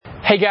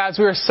Hey guys,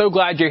 we are so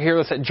glad you're here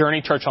with us at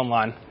Journey Church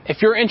Online.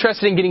 If you're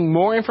interested in getting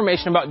more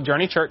information about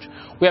Journey Church,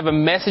 we have a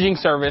messaging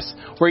service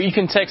where you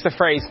can text the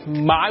phrase,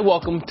 "My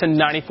Welcome" to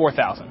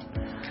 94,000.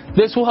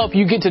 This will help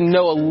you get to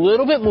know a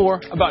little bit more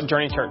about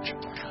Journey Church.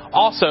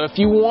 Also, if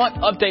you want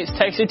updates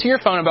texted to your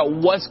phone about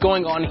what's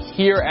going on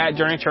here at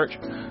Journey Church,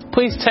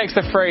 please text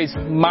the phrase,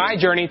 "My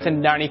Journey" to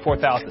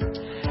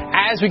 94,000.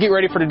 As we get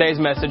ready for today's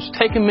message,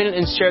 take a minute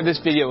and share this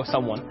video with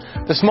someone.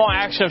 The small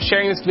action of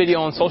sharing this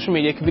video on social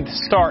media could be the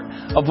start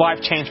of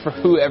life change for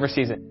whoever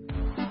sees it.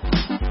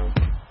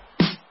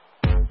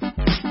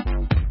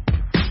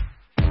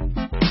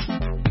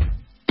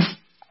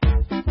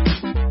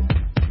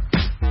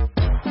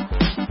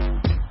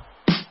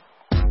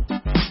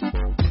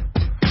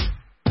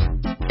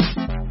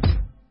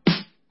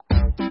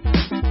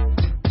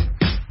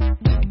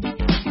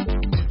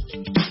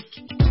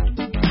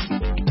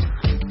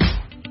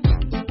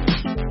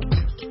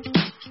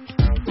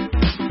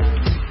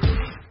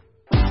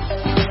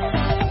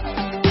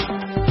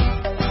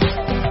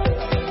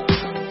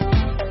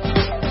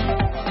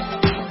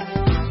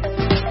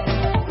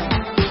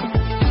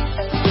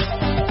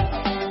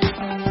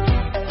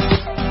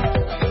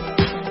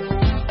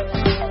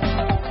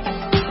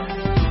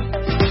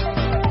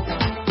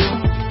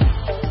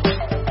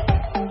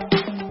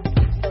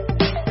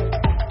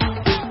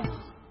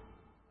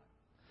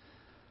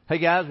 Hey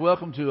guys,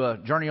 welcome to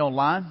Journey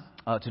Online.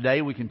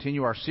 Today we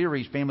continue our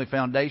series, Family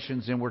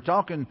Foundations, and we're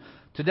talking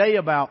today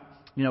about,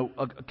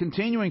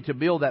 continuing to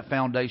build that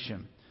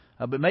foundation.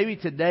 But maybe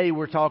today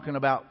we're talking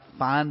about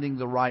finding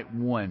the right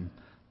one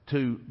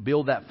to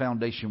build that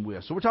foundation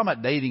with. So we're talking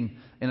about dating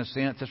in a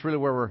sense. That's really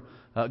where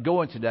we're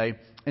going today.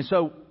 And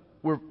so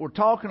we're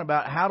talking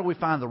about how do we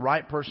find the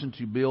right person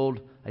to build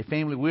a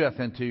family with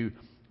and to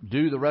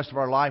do the rest of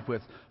our life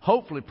with.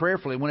 Hopefully,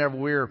 prayerfully, whenever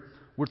we're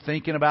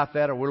thinking about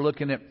that or we're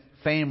looking at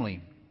family.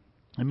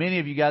 And many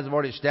of you guys have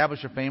already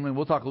established a family, and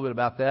we'll talk a little bit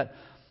about that.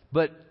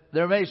 But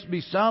there may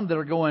be some that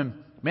are going,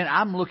 man,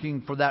 I'm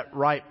looking for that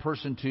right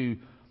person to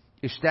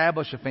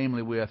establish a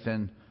family with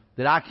and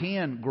that I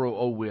can grow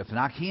old with and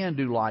I can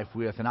do life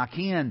with and I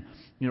can,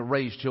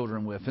 raise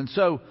children with. And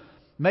so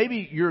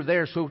maybe you're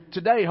there. So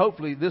today,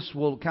 hopefully, this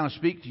will kind of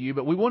speak to you.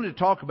 But we wanted to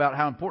talk about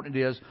how important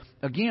it is.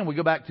 Again, we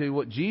go back to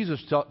what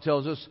Jesus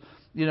tells us,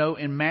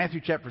 in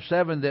Matthew chapter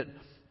 7, that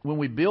when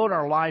we build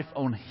our life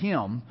on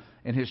Him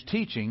and His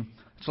teaching,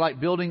 it's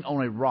like building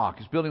on a rock.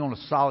 It's building on a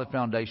solid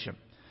foundation.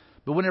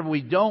 But whenever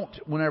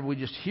we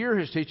just hear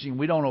His teaching,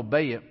 we don't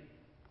obey it,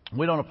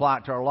 we don't apply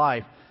it to our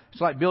life,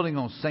 it's like building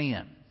on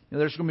sand.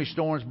 There's going to be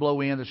storms blow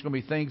in. There's going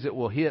to be things that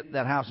will hit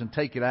that house and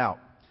take it out.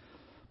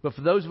 But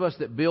for those of us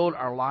that build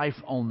our life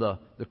on the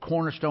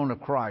cornerstone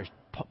of Christ,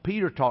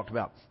 Peter talked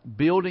about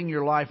building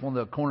your life on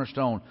the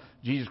cornerstone,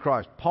 Jesus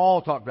Christ.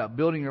 Paul talked about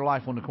building your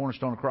life on the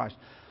cornerstone of Christ.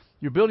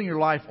 You're building your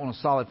life on a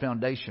solid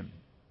foundation.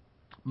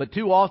 But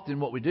too often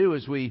what we do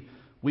is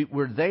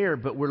we're there,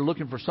 but we're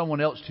looking for someone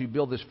else to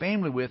build this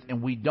family with,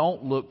 and we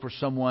don't look for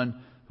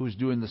someone who's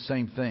doing the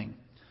same thing.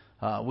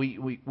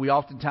 We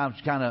oftentimes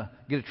kind of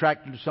get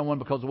attracted to someone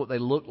because of what they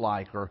look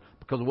like or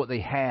because of what they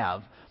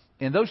have.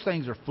 And those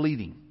things are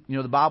fleeting.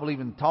 The Bible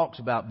even talks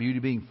about beauty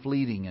being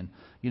fleeting and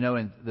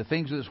the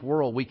things of this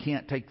world, we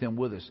can't take them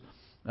with us.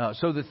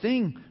 So the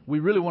thing we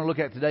really want to look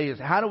at today is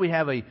how do we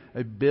have a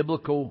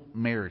biblical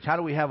marriage? How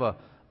do we have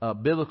a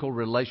biblical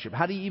relationship?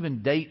 How do you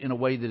even date in a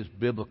way that is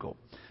biblical?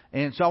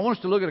 And so I want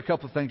us to look at a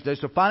couple of things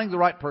today. So finding the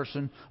right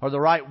person or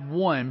the right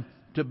one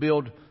to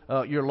build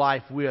your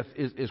life with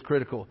is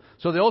critical.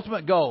 So the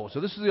ultimate goal, so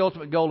this is the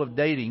ultimate goal of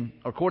dating,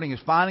 according is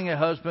finding a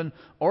husband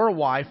or a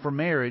wife for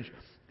marriage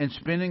and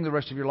spending the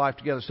rest of your life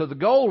together. So the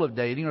goal of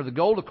dating or the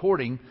goal of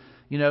courting,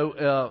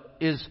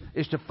 is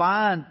to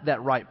find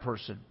that right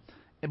person.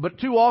 But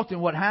too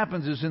often what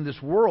happens is in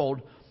this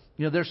world,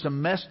 there's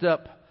some messed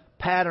up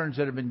patterns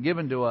that have been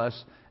given to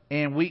us,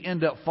 and we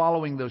end up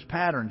following those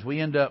patterns. We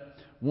end up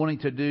wanting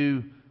to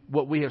do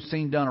what we have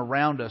seen done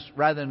around us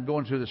rather than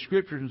going to the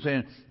Scriptures and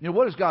saying,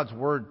 what does God's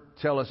Word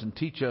tell us and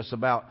teach us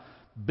about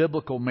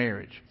biblical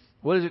marriage?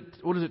 What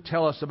does it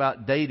tell us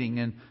about dating?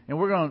 And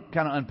we're going to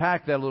kind of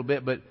unpack that a little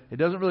bit, but it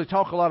doesn't really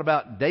talk a lot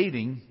about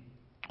dating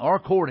or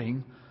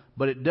courting,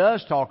 but it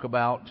does talk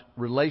about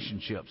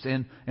relationships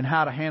and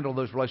how to handle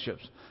those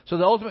relationships. So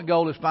the ultimate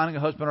goal is finding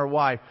a husband or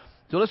wife.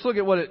 So let's look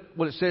at what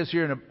it says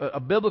here in a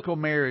biblical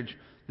marriage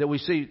that we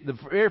see. The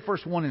very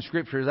first one in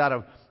Scripture is out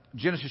of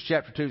Genesis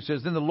chapter 2. It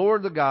says, "Then the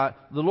Lord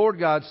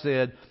God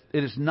said,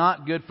 'It is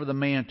not good for the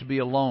man to be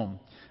alone.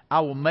 I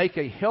will make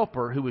a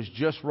helper who is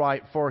just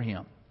right for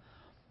him.'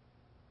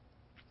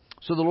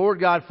 So the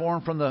Lord God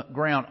formed from the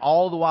ground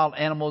all the wild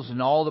animals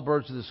and all the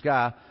birds of the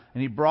sky,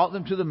 and He brought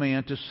them to the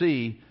man to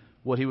see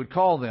what he would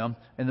call them,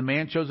 and the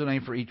man chose a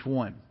name for each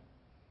one.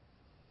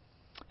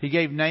 He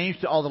gave names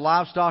to all the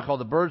livestock, all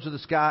the birds of the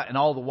sky, and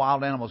all the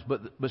wild animals.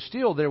 But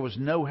still there was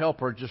no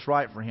helper just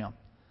right for him.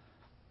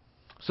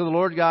 So the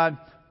Lord God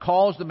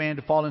caused the man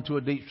to fall into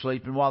a deep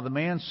sleep. And while the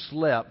man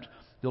slept,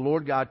 the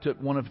Lord God took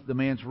one of the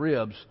man's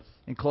ribs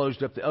and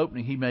closed up the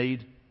opening. He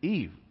made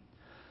Eve.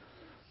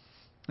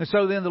 And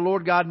so then the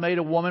Lord God made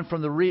a woman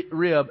from the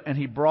rib, and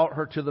He brought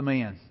her to the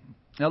man.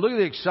 Now look at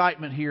the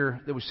excitement here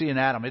that we see in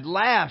Adam. At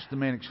last, the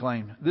man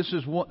exclaimed, this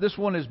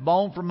one is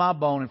bone from my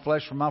bone and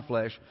flesh from my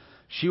flesh.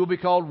 She will be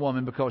called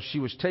woman because she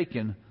was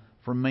taken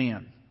from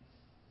man.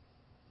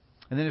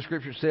 And then the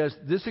Scripture says,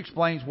 this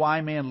explains why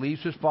a man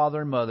leaves his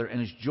father and mother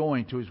and is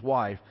joined to his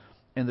wife,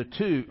 and the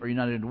two are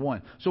united into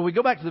one. So we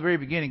go back to the very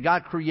beginning.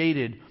 God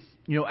created,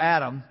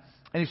 Adam,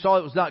 and He saw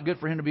it was not good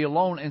for him to be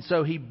alone, and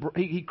so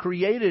He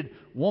created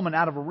woman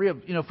out of a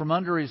rib, from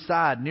under his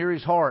side, near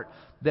his heart,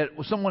 that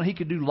was someone he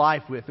could do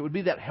life with. It would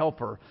be that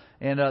helper,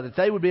 and that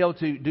they would be able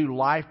to do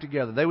life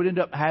together. They would end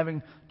up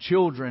having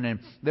children,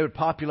 and they would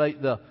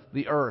populate the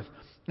earth.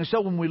 And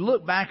so when we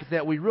look back at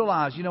that, we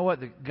realize,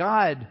 that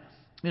God,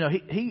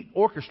 He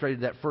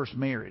orchestrated that first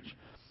marriage.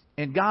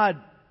 And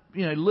God,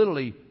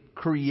 literally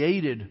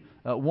created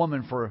a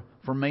woman for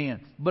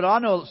man. But I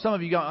know some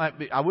of you go,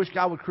 I wish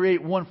God would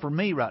create one for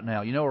me right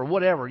now, or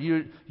whatever.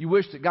 You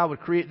wish that God would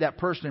create that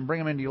person and bring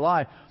them into your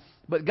life.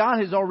 But God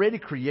has already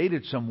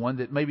created someone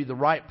that may be the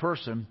right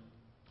person.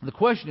 The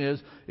question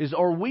is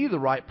are we the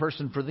right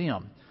person for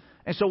them?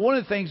 And so one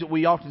of the things that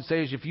we often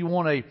say is if you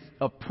want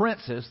a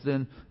princess,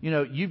 then,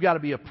 you've got to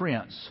be a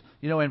prince,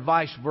 and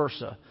vice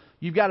versa.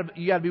 You got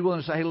to be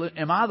willing to say, hey, look,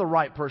 am I the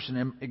right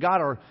person?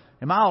 God, or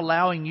am I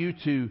allowing you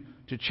to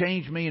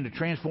change me and to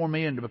transform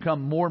me and to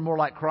become more and more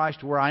like Christ,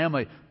 to where I am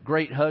a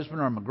great husband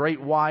or I'm a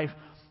great wife?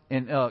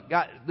 And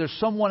God, there's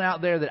someone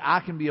out there that I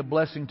can be a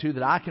blessing to,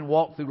 that I can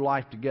walk through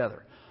life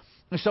together.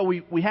 And so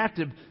we have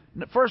to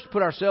first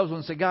put ourselves in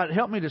and say, God,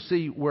 help me to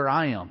see where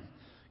I am.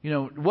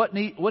 What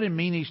in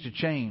me needs to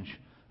change?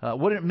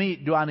 What in me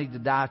do I need to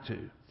die to?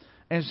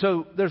 And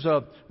so there's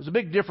a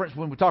big difference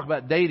when we talk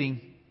about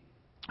dating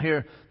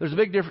here. There's a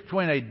big difference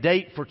between a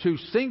date for two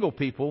single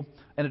people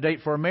and a date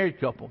for a married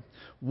couple.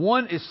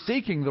 One is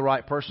seeking the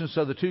right person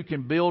so the two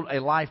can build a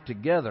life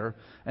together,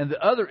 and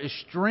the other is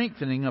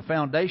strengthening a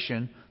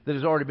foundation that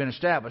has already been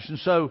established. And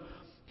so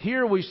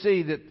here we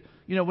see that,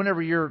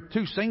 whenever you're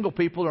two single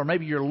people, or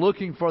maybe you're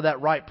looking for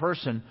that right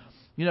person,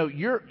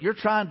 you're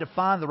trying to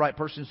find the right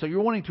person, so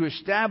you're wanting to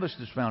establish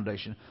this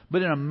foundation.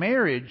 But in a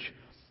marriage,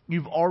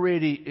 you've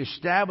already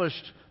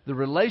established the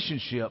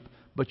relationship,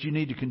 but you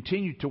need to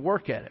continue to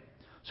work at it.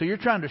 So you're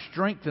trying to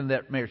strengthen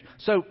that marriage.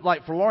 So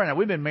like for Laura and I,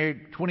 we've been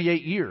married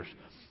 28 years,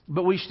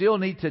 but we still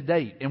need to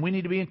date, and we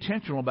need to be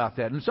intentional about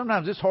that. And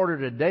sometimes it's harder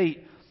to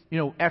date,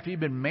 after you've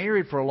been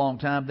married for a long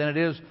time than it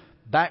is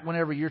back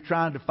whenever you're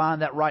trying to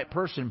find that right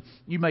person.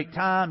 You make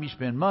time, you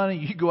spend money,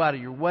 you go out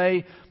of your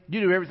way, you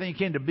do everything you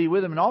can to be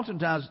with them. And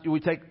oftentimes we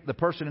take the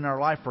person in our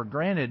life for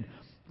granted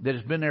that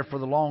has been there for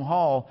the long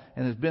haul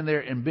and has been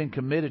there and been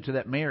committed to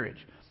that marriage.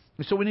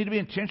 And so we need to be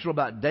intentional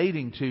about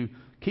dating to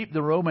keep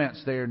the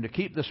romance there and to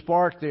keep the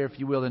spark there, if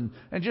you will. And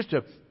just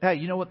to, hey,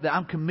 you know what?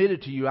 I'm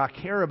committed to you. I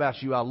care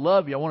about you. I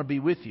love you. I want to be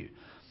with you.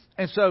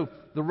 And so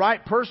the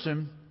right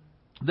person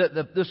that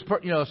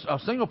a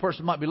single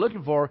person might be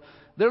looking for,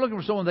 they're looking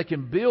for someone they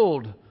can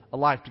build a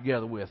life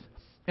together with.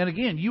 And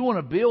again, you want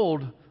to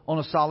build on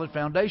a solid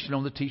foundation,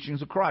 on the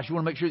teachings of Christ. You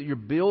want to make sure that you're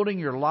building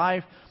your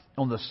life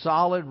on the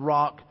solid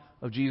rock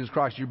of Jesus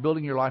Christ. You're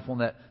building your life on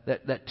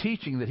that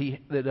teaching that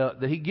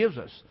He gives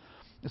us.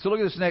 And so look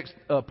at this next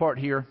part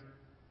here.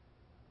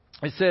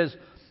 It says,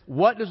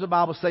 what does the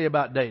Bible say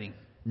about dating?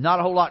 Not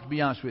a whole lot, to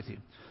be honest with you.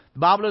 The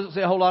Bible doesn't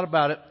say a whole lot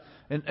about it.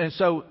 And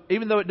so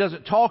even though it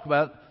doesn't talk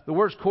about it, the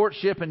words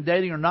courtship and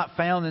dating are not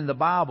found in the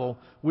Bible.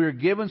 We are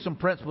given some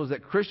principles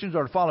that Christians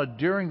are to follow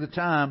during the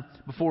time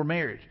before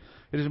marriage.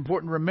 It is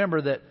important to remember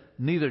that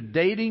neither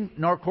dating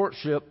nor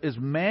courtship is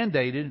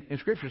mandated in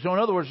Scripture. So in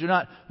other words,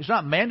 it's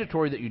not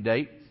mandatory that you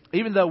date.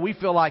 Even though we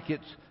feel like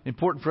it's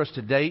important for us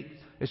to date,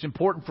 it's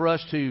important for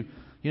us to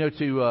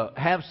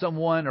have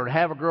someone or to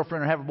have a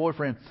girlfriend or have a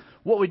boyfriend.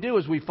 What we do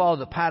is we follow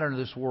the pattern of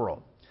this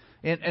world.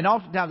 And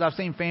oftentimes I've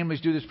seen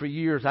families do this for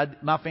years.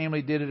 My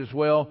family did it as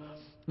well.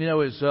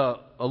 As a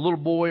little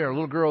boy or a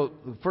little girl,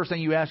 the first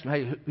thing you ask them,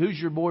 hey, who's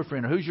your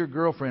boyfriend or who's your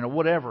girlfriend or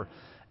whatever.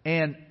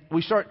 And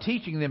we start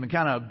teaching them and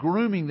kind of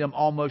grooming them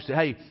almost to,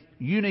 hey,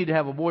 you need to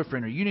have a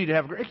boyfriend or you need to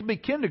have a girlfriend. It can be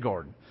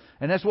kindergarten.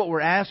 And that's what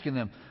we're asking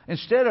them.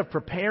 Instead of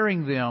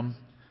preparing them,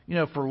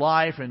 for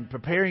life and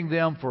preparing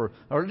them or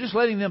just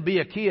letting them be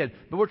a kid,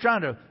 but we're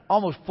trying to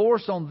almost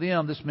force on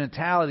them this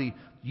mentality,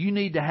 you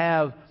need to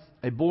have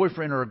a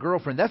boyfriend or a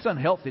girlfriend. That's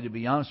unhealthy, to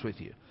be honest with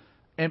you.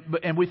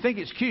 And we think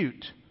it's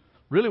cute.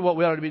 Really what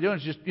we ought to be doing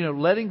is just,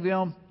 letting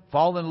them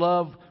fall in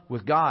love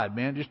with God,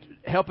 man. Just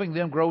helping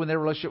them grow in their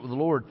relationship with the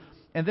Lord.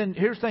 And then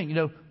here's the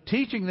thing,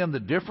 teaching them the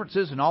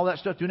differences and all that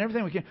stuff, doing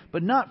everything we can,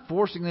 but not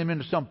forcing them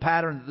into some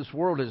pattern that this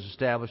world has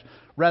established,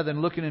 rather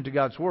than looking into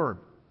God's Word.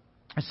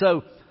 And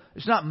so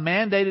it's not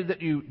mandated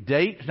that you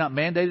date. It's not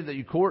mandated that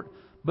you court.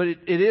 But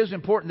it is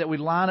important that we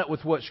line up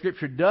with what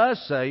Scripture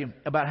does say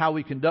about how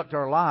we conduct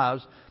our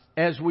lives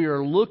as we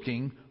are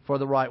looking for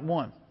the right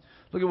one.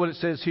 Look at what it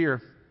says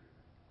here.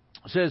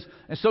 It says,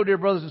 and so, dear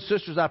brothers and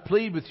sisters, I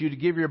plead with you to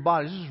give your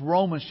bodies. This is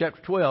Romans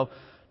chapter 12.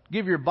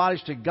 Give your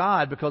bodies to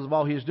God because of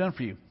all He has done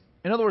for you.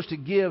 In other words, to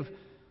give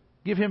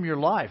Him your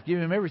life. Give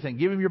Him everything.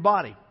 Give Him your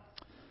body.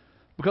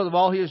 because of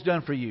all He has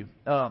done for you.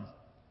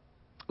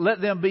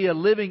 Let them be a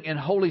living and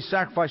holy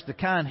sacrifice, the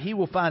kind He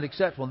will find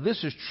acceptable.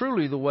 This is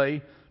truly the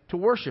way to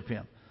worship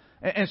Him.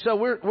 And so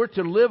we're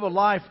to live a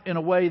life in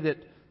a way that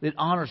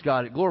honors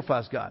God, it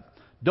glorifies God.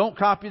 Don't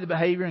copy the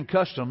behavior and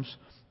customs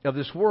of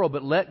this world,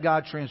 but let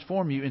God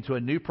transform you into a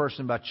new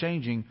person by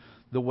changing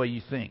the way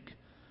you think.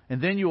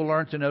 And then you will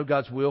learn to know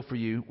God's will for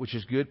you, which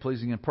is good,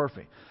 pleasing, and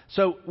perfect.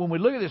 So when we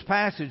look at this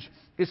passage,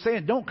 it's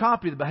saying don't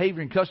copy the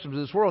behavior and customs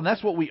of this world. And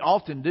that's what we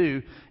often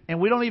do.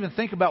 And we don't even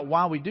think about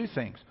why we do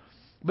things.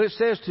 But it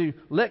says to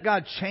let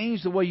God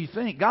change the way you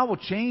think. God will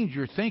change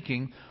your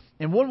thinking.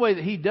 And one way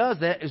that He does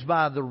that is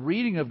by the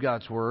reading of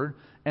God's Word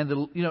and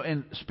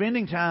and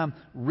spending time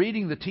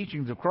reading the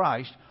teachings of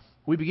Christ.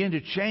 We begin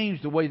to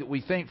change the way that we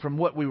think from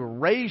what we were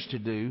raised to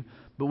do,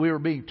 but we were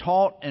being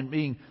taught and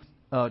being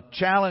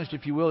challenged,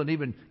 if you will, and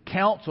even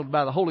counseled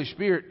by the Holy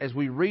Spirit. As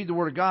we read the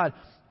Word of God,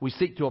 we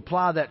seek to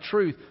apply that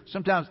truth.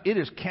 Sometimes it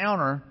is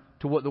counter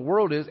to what the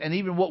world is and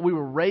even what we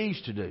were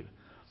raised to do.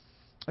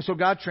 And so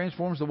God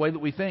transforms the way that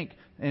we think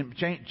and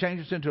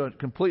changes us into a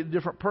completely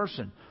different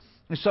person.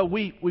 And so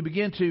we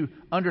begin to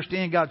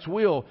understand God's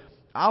will.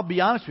 I'll be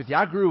honest with you,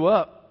 I grew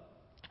up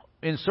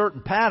in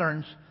certain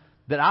patterns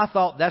that I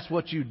thought that's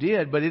what you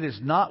did, but it is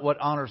not what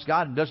honors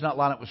God and does not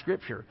line up with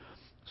Scripture.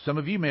 Some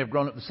of you may have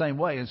grown up the same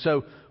way. And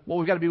so what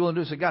we've got to be willing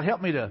to do is say, God,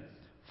 help me to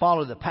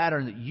follow the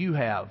pattern that you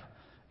have.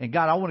 And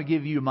God, I want to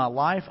give you my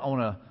life. I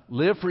want to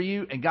live for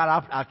you. And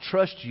God, I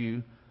trust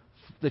you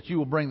that you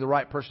will bring the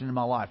right person into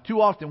my life.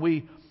 Too often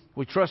we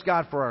trust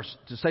God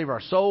to save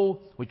our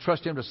soul. We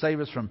trust Him to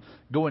save us from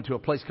going to a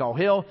place called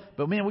hell.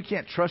 But man, we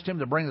can't trust Him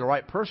to bring the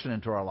right person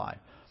into our life.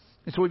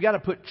 And so we've got to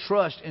put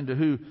trust into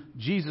who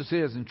Jesus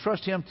is and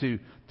trust Him to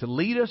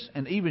lead us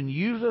and even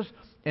use us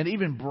and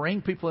even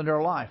bring people into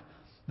our life.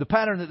 The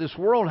pattern that this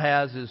world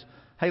has is,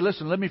 hey,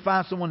 listen, let me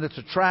find someone that's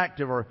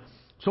attractive or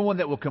someone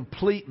that will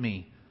complete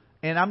me.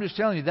 And I'm just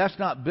telling you, that's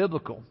not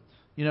biblical.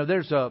 You know,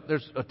 there's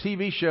a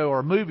TV show or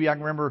a movie I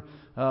can remember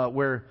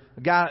where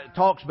a guy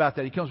talks about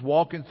that. He comes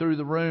walking through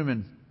the room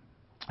and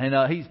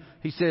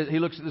he says, he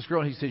looks at this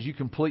girl and he says, "You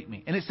complete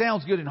me." And it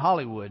sounds good in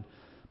Hollywood,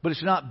 but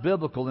it's not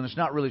biblical and it's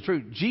not really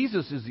true.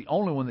 Jesus is the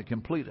only one that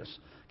can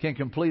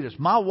complete us.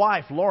 My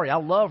wife, Lori, I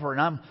love her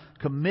and I'm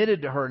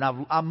committed to her,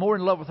 and I'm more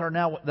in love with her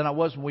now than I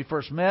was when we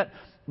first met,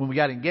 when we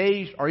got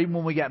engaged, or even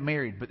when we got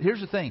married. But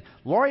here's the thing.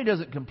 Lori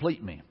doesn't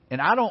complete me,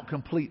 and I don't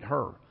complete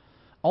her.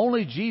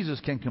 Only Jesus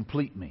can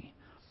complete me,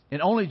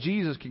 and only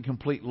Jesus can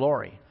complete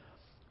Lori.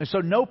 And so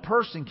no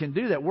person can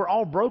do that. We're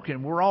all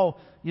broken. We're all,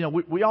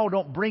 we all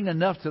don't bring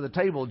enough to the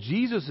table.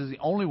 Jesus is the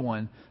only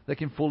one that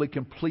can fully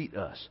complete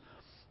us.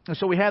 And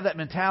so we have that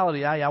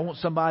mentality. I want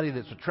somebody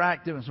that's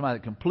attractive and somebody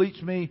that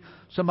completes me,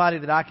 somebody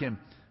that I can,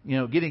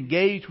 get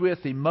engaged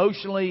with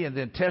emotionally and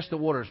then test the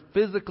waters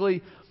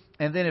physically.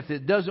 And then if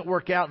it doesn't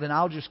work out, then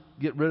I'll just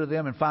get rid of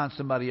them and find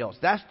somebody else.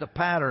 That's the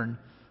pattern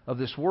of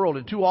this world.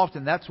 And too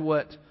often that's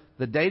what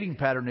the dating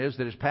pattern is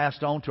that is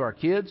passed on to our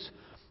kids,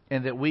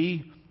 and that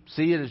we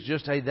see it as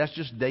just, hey, that's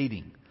just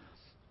dating.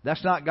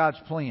 That's not God's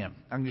plan.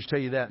 I can just tell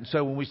you that. And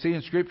so when we see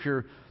in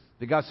Scripture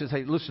that God says,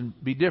 hey, listen,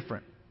 be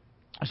different.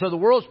 So the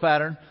world's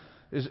pattern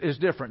is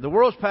different. The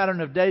world's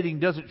pattern of dating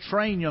doesn't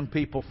train young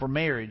people for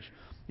marriage.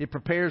 It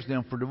prepares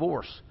them for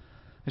divorce.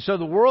 And so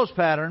the world's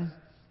pattern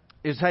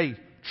is, hey,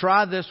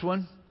 try this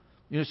one.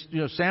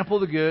 Sample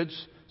the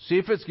goods. See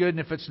if it's good. And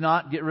if it's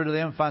not, get rid of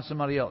them and find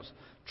somebody else.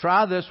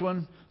 Try this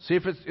one. See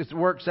if it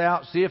works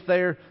out. See if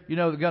they're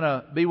going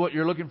to be what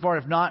you're looking for.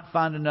 If not,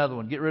 find another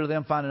one. Get rid of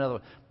them, find another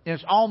one. And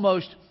it's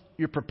almost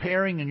you're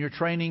preparing and you're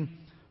training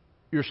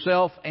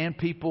yourself and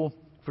people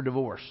for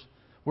divorce.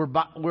 Where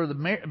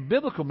the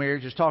biblical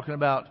marriage is talking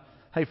about,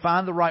 hey,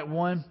 find the right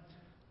one,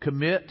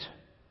 commit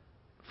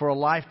for a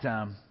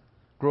lifetime,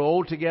 grow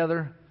old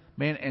together,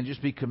 man, and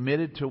just be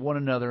committed to one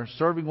another,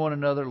 serving one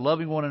another,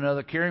 loving one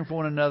another, caring for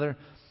one another,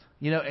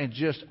 and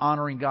just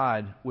honoring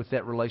God with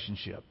that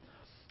relationship.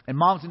 And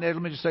moms and dads,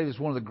 let me just say this: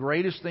 one of the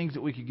greatest things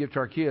that we could give to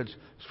our kids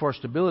as far as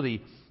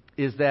stability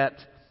is that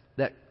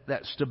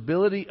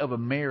stability of a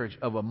marriage,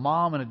 of a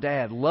mom and a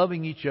dad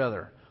loving each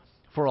other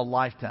for a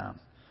lifetime.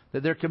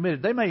 That they're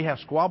committed. They may have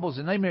squabbles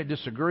and they may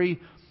disagree,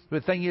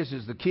 but the thing is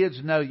the kids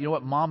know,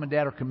 what, mom and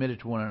dad are committed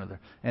to one another,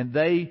 and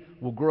they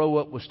will grow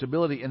up with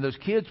stability, and those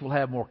kids will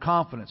have more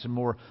confidence and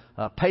more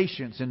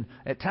patience, and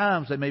at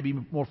times they may be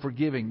more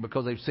forgiving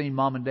because they've seen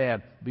mom and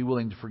dad be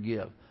willing to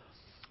forgive.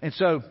 And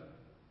so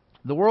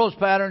the world's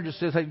pattern just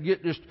says, hey,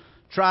 just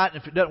try it,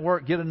 and if it doesn't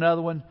work, get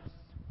another one.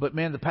 But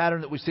man, the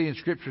pattern that we see in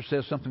Scripture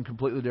says something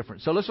completely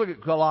different. So let's look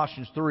at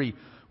Colossians 3,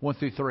 1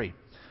 through 3.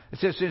 It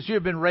says, since you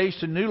have been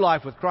raised to new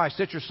life with Christ,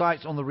 set your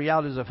sights on the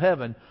realities of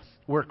heaven,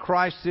 where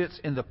Christ sits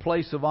in the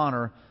place of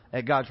honor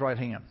at God's right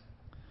hand.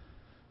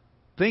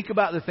 Think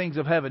about the things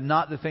of heaven,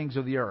 not the things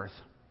of the earth.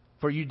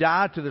 For you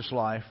died to this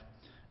life,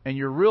 and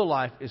your real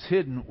life is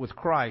hidden with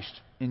Christ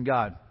in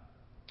God.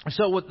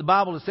 So what the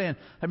Bible is saying,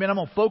 I'm going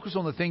to focus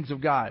on the things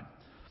of God.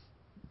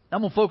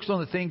 I'm going to focus on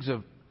the things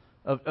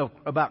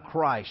about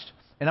Christ.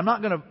 And I'm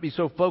not going to be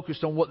so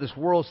focused on what this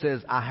world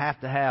says I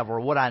have to have or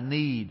what I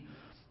need.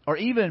 Or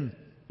even,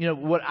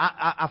 what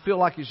I feel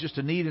like is just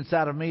a need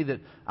inside of me that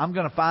I'm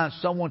going to find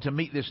someone to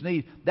meet this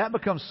need, that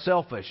becomes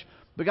selfish.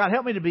 But God,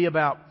 help me to be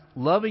about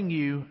loving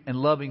you and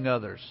loving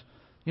others.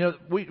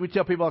 We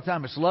tell people all the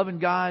time, it's loving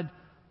God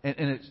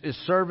and it's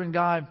serving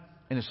God,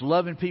 and it's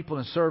loving people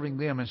and serving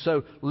them. And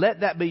so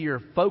let that be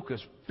your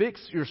focus.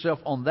 Fix yourself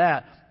on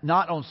that,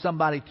 not on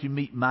somebody to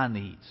meet my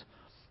needs.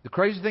 The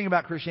crazy thing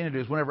about Christianity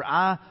is whenever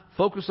I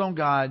focus on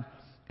God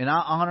and I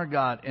honor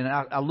God and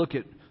I look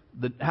at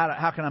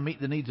how can I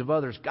meet the needs of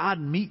others, God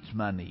meets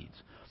my needs.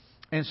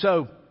 And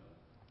so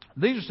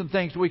these are some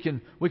things we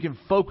can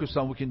focus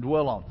on, we can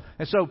dwell on.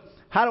 And so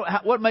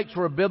what makes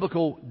for a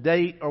biblical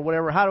date or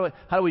whatever? How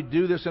do we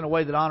do this in a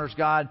way that honors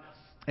God?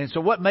 And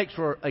so what makes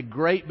for a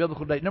great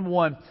biblical date? Number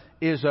one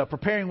is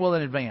preparing well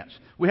in advance.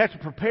 We have to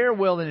prepare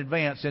well in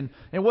advance. And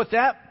what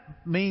that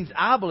means,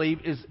 I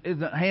believe, is in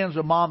the hands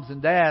of moms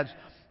and dads,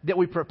 that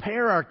we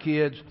prepare our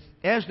kids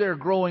as they're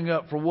growing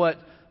up for what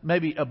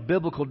maybe a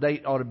biblical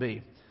date ought to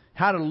be.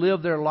 How to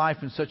live their life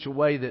in such a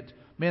way that,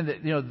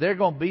 they're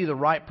going to be the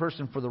right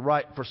person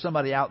for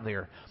somebody out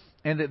there.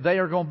 And that they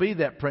are going to be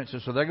that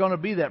princess, or they're going to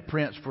be that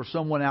prince for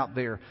someone out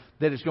there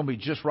that is going to be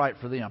just right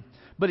for them.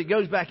 But it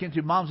goes back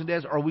into moms and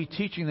dads. Are we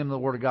teaching them the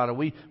Word of God? Are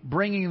we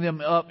bringing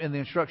them up in the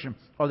instruction?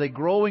 Are they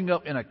growing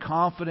up in a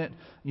confident,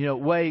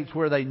 way to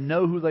where they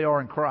know who they are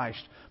in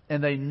Christ,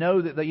 and they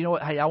know that they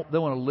want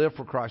to live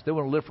for Christ. They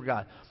want to live for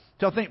God.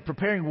 So I think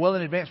preparing well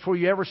in advance before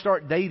you ever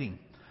start dating.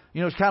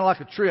 It's kind of like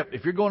a trip.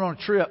 If you're going on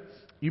a trip,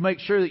 you make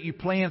sure that you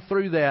plan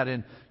through that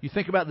and you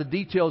think about the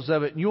details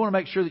of it. And you want to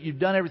make sure that you've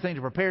done everything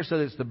to prepare so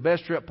that it's the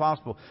best trip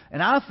possible.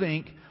 And I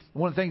think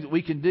one of the things that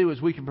we can do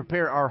is we can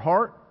prepare our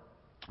heart,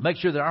 make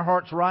sure that our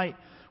heart's right.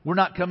 We're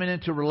not coming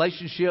into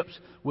relationships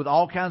with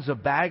all kinds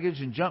of baggage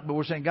and junk, but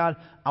we're saying, God,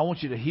 I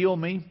want you to heal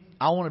me.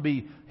 I want to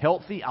be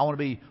healthy. I want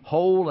to be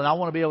whole, and I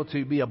want to be able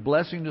to be a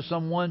blessing to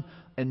someone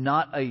and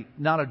not a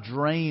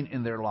drain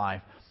in their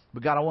life.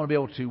 But God, I want to be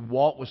able to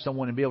walk with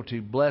someone and be able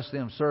to bless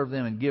them, serve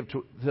them, and give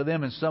to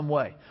them in some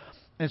way.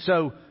 And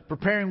so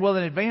preparing well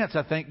in advance,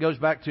 I think, goes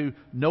back to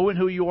knowing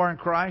who you are in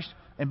Christ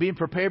and being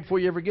prepared before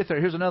you ever get there.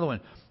 Here's another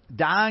one.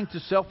 Dying to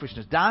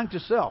selfishness. Dying to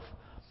self.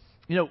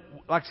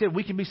 Like I said,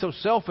 we can be so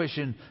selfish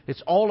and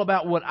it's all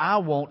about what I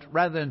want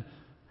rather than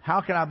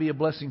how can I be a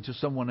blessing to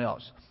someone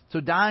else. So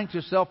dying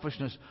to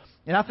selfishness.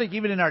 And I think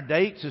even in our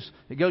dates,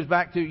 it goes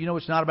back to,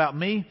 it's not about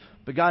me,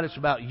 but God, it's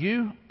about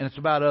you and it's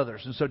about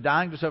others. And so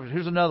dying to selfishness.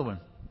 Here's another one.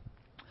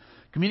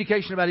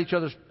 Communication about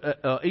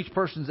each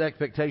person's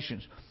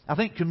expectations. I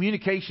think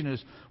communication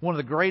is one of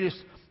the greatest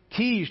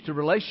keys to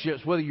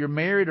relationships, whether you're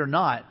married or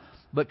not,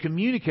 but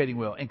communicating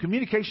well. And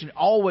communication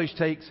always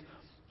takes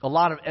a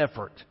lot of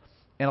effort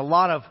and a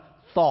lot of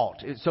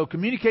thought. So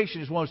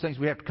communication is one of those things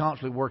we have to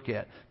constantly work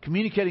at.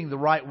 Communicating the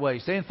right way,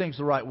 saying things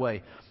the right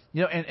way.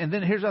 And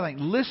then here's the thing,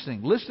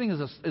 listening. Listening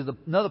is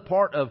another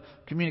part of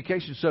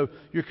communication. So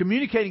you're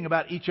communicating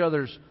about each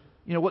other's,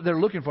 what they're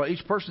looking for,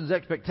 each person's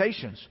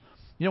expectations.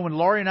 When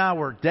Laurie and I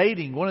were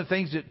dating, one of the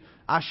things that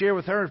I shared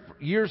with her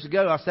years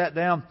ago, I sat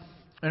down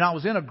and I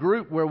was in a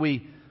group where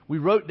we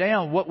wrote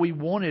down what we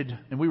wanted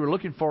and we were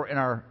looking for in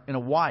a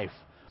wife.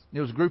 It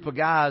was a group of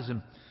guys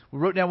and we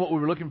wrote down what we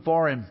were looking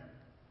for. And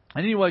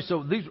anyway,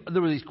 so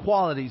there were these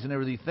qualities and there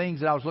were these things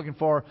that I was looking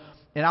for.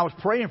 And I was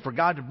praying for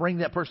God to bring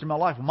that person in my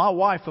life. Well, my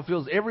wife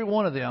fulfills every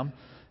one of them,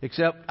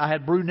 except I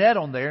had brunette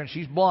on there and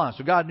she's blonde.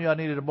 So God knew I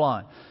needed a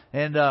blonde.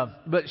 And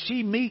but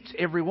she meets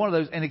every one of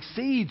those and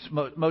exceeds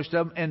most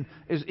of them and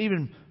is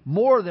even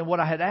more than what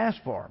I had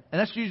asked for. And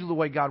that's usually the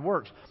way God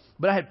works.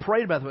 But I had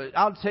prayed about it.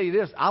 I'll tell you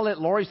this. I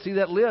let Laurie see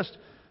that list.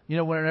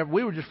 Whenever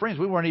we were just friends,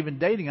 we weren't even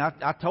dating.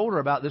 I told her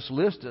about this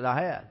list that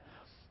I had.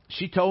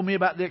 She told me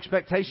about the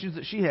expectations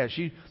that she had.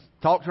 She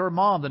talked to her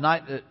mom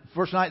the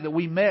first night that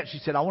we met. She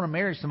said, I want to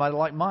marry somebody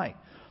like Mike.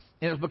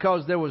 And it was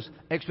because there was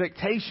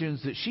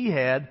expectations that she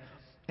had.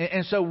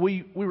 And so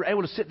we were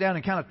able to sit down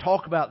and kind of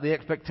talk about the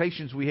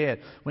expectations we had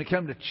when it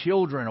came to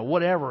children or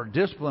whatever, or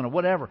discipline or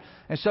whatever.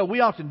 And so we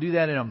often do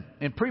that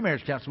in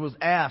pre-marriage counseling. Was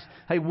ask,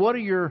 hey, what are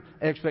your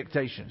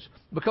expectations?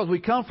 Because we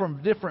come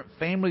from different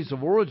families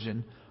of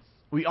origin,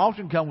 we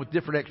often come with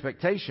different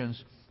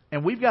expectations,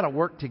 and we've got to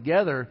work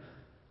together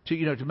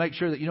to make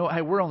sure that,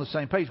 hey, we're on the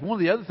same page. One of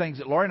the other things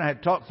that Laurie and I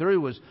had talked through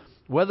was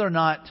whether or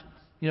not,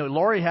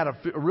 Laurie had a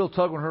real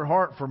tug on her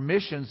heart for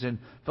missions and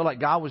felt like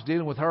God was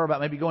dealing with her about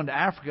maybe going to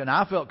Africa. And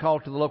I felt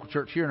called to the local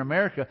church here in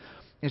America.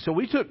 And so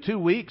we took 2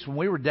 weeks when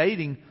we were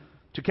dating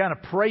to kind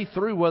of pray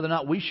through whether or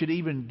not we should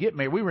even get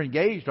married. We were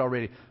engaged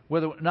already,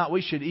 whether or not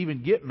we should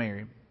even get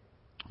married.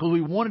 Because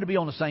we wanted to be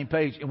on the same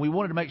page. And we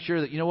wanted to make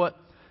sure that,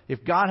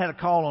 if God had a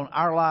call on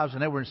our lives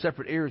and they were in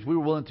separate areas, we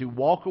were willing to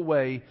walk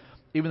away.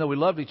 Even though we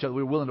loved each other,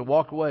 we were willing to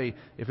walk away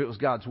if it was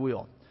God's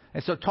will.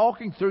 And so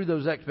talking through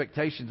those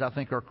expectations, I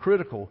think, are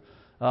critical.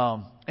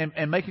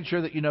 And making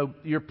sure that,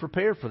 you're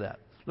prepared for that.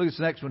 Look at this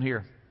next one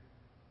here.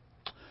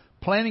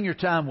 Planning your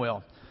time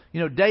well.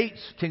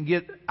 Dates can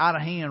get out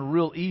of hand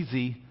real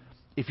easy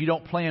if you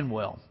don't plan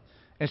well.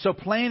 And so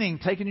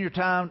taking your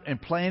time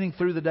and planning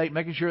through the date,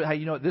 making sure,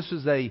 hey, this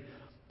is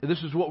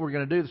this is what we're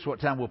going to do. This is what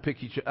time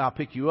I'll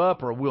pick you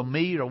up, or we'll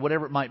meet, or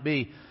whatever it might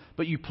be.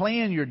 But you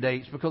plan your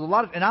dates, because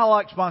and I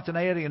like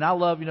spontaneity, and I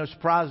love,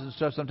 surprises and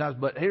stuff sometimes.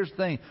 But here's the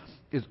thing,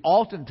 is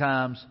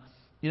oftentimes,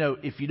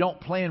 if you don't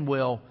plan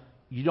well,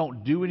 you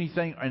don't do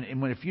anything.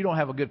 And if you don't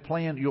have a good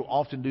plan, you'll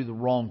often do the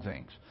wrong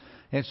things.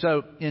 And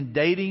so in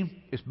dating,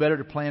 it's better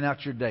to plan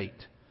out your date.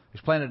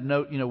 It's plan to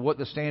know, what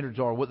the standards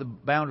are, what the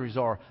boundaries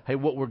are. Hey,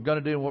 what we're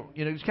going to do,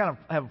 just kind of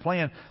have a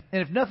plan.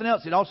 And if nothing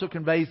else, it also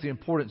conveys the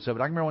importance of it.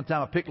 I remember one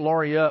time I picked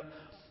Laurie up,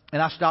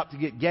 and I stopped to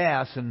get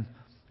gas, and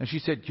she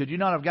said, "Could you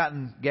not have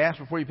gotten gas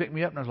before you picked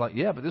me up?" And I was like,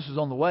 "Yeah, but this is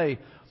on the way."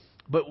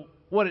 But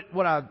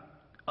what I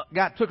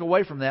took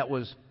away from that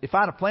was, if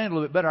I'd have planned a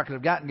little bit better, I could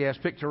have gotten gas,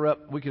 picked her up.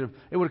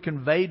 It would have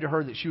conveyed to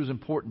her that she was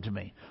important to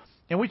me.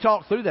 And we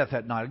talked through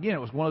that night. Again,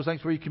 it was one of those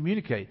things where you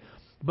communicate.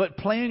 But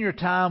plan your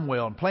time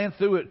well, and plan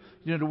through it,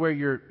 to where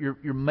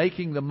you're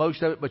making the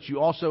most of it, but you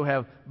also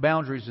have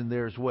boundaries in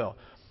there as well.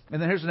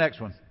 And then here's the next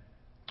one.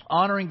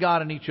 Honoring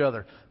God and each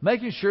other.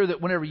 Making sure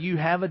that whenever you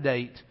have a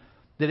date,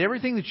 that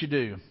everything that you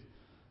do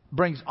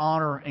brings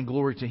honor and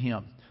glory to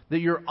Him. That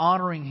you're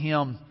honoring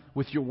Him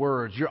with your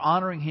words. You're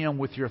honoring Him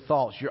with your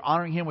thoughts. You're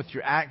honoring Him with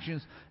your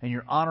actions, and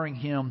you're honoring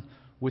Him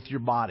with your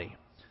body.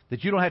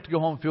 That you don't have to go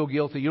home and feel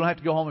guilty. You don't have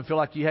to go home and feel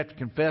like you have to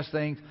confess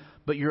things.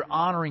 But you're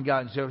honoring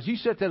God. And so as you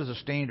set that as a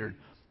standard,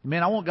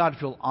 man, I want God to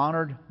feel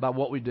honored by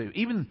what we do.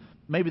 Even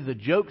maybe the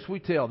jokes we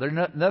tell. There's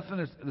nothing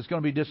that's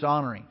going to be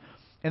dishonoring.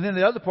 And then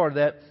the other part of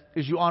that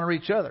is you honor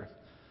each other.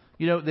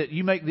 That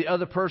you make the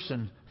other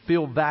person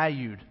feel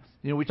valued.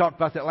 We talked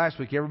about that last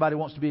week. Everybody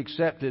wants to be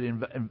accepted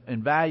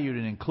and valued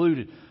and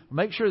included.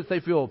 Make sure that they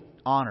feel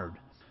honored.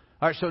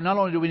 All right, so not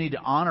only do we need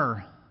to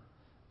honor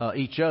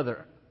each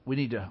other, we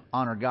need to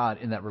honor God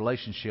in that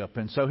relationship.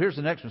 And so here's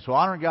the next one. So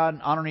honoring God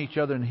and honoring each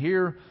other. And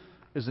here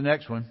is the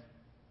next one.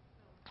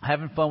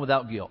 Having fun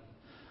without guilt.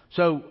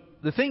 So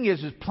the thing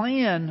is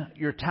plan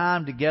your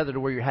time together to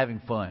where you're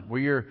having fun, where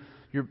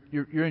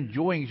you're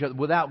enjoying each other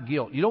without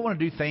guilt. You don't want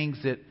to do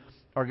things that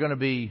are going to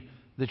be,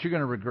 that you're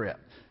going to regret.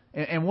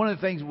 And one of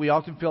the things we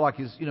often feel like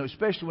is,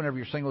 especially whenever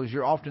you're single, is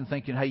you're often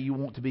thinking, hey, you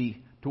want to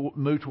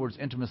move towards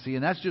intimacy.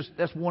 And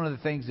that's one of the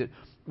things that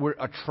we're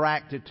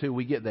attracted to.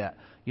 We get that.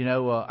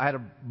 I had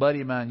a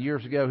buddy of mine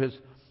years ago.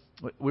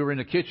 We were in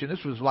the kitchen.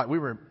 This was we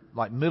were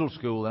like middle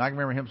school. And I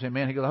remember him saying,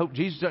 man, he goes, I hope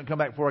Jesus doesn't come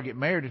back before I get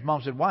married. His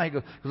mom said, why? He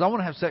goes, because I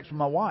want to have sex with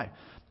my wife.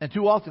 And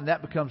too often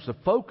that becomes the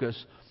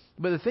focus.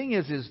 But the thing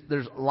is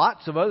there's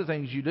lots of other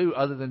things you do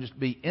other than just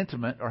be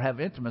intimate or have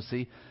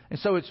intimacy. And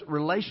so it's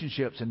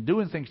relationships and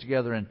doing things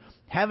together and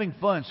having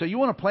fun. So you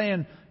want to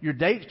plan your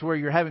dates to where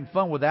you're having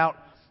fun without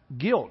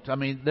guilt. I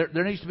mean,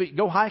 there needs to be,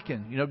 go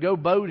hiking, go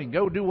boating,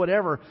 go do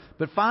whatever.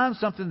 But find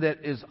something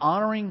that is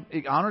honoring.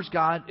 It honors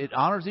God. It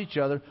honors each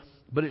other.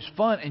 But it's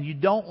fun. And you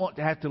don't want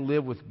to have to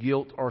live with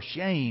guilt or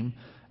shame.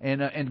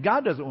 And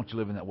God doesn't want you to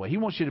live in that way. He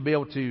wants you to be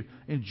able to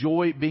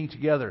enjoy being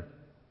together.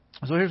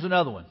 So here's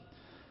another one.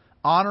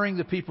 Honoring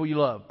the people you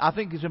love. I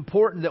think it's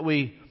important that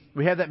we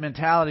have that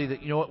mentality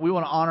that, we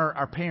want to honor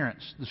our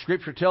parents. The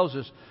Scripture tells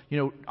us,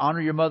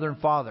 honor your mother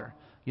and father.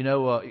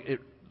 It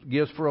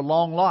gives for a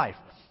long life.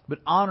 But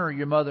honor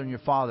your mother and your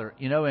father.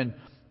 And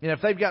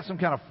if they've got some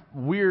kind of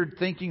weird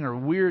thinking or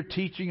weird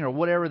teaching or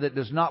whatever that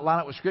does not line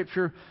up with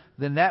Scripture,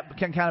 then that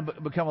can kind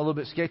of become a little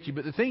bit sketchy.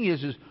 But the thing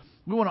is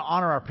we want to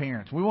honor our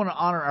parents. We want to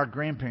honor our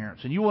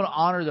grandparents. And you want to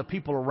honor the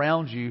people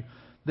around you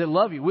that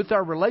love you with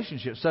our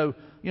relationship. So,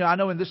 I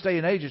know in this day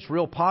and age, it's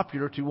real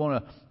popular to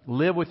want to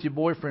live with your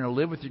boyfriend or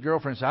live with your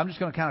girlfriend. So I'm just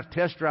going to kind of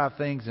test drive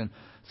things and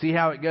see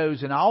how it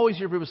goes. And I always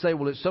hear people say,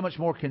 well, it's so much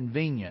more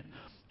convenient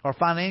or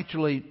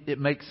financially it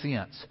makes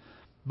sense.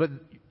 But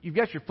you've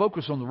got your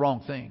focus on the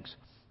wrong things.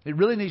 It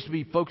really needs to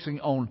be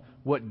focusing on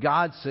what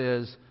God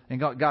says and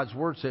God's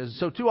Word says.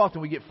 So too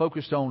often we get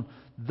focused on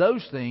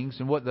those things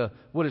and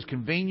what is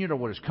convenient or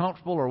what is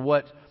comfortable or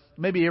what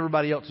maybe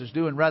everybody else is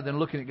doing, rather than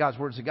looking at God's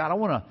Word and say, God, I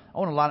want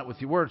to line it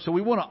with your Word. So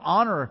we want to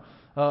honor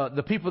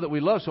the people that we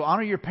love. So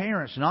honor your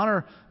parents and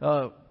honor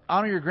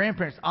your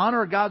grandparents.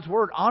 Honor God's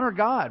Word. Honor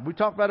God. We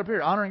talked about it up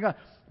here, honoring God.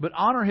 But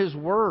honor His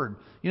Word.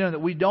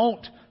 That we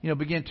don't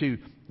begin to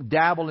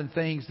dabble in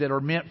things that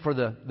are meant for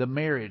the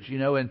marriage.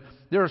 And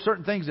there are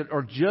certain things that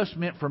are just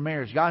meant for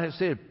marriage. God has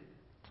said,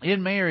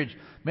 in marriage,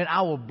 man,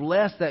 I will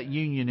bless that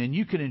union and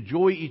you can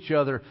enjoy each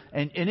other.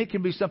 And it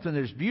can be something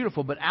that is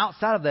beautiful. But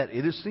outside of that,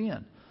 it is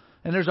sin.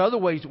 And there's other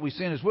ways that we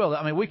sin as well.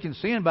 I mean, we can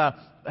sin by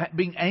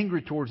being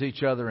angry towards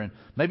each other. And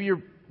maybe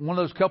you're one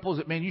of those couples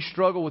that, man, you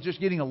struggle with just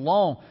getting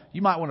along.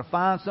 You might want to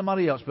find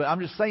somebody else. But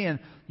I'm just saying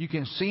you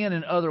can sin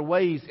in other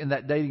ways in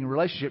that dating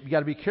relationship. You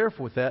got to be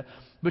careful with that.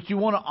 But you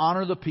want to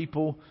honor the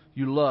people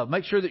you love.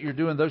 Make sure that you're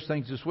doing those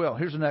things as well.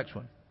 Here's the next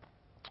one.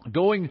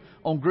 Going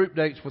on group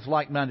dates with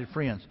like-minded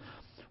friends.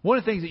 One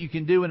of the things that you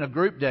can do in a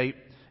group date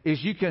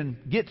is you can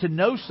get to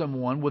know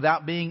someone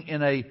without being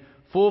in a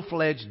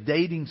full-fledged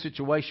dating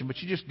situation. But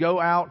you just go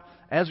out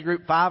as a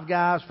group, 5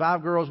 guys,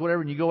 5 girls, whatever,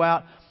 and you go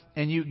out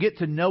and you get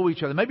to know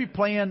each other. Maybe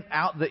plan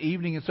out the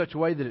evening in such a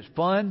way that it's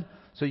fun,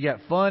 So you got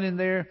fun in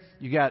there.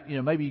 You got,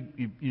 maybe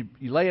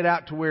you lay it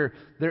out to where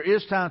there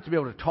is time to be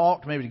able to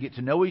talk, maybe to get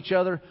to know each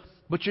other,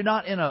 but you're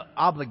not in an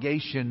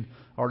obligation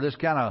or this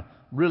kind of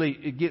really,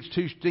 it gets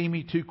too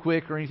steamy too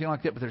quick or anything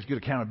like that, but there's good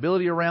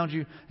accountability around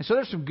you. And so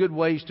there's some good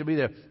ways to be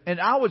there.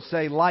 And I would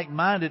say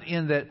like-minded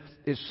in that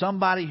it's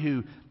somebody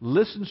who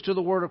listens to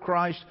the Word of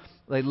Christ,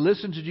 they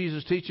listen to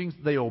Jesus' teachings,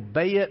 they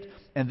obey it,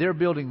 and they're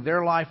building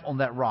their life on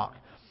that rock.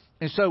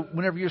 And so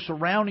whenever you're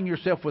surrounding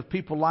yourself with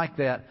people like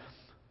that,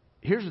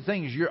 here's the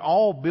thing is you're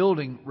all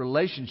building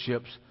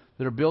relationships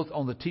that are built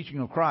on the teaching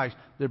of Christ.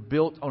 They're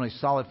built on a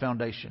solid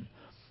foundation.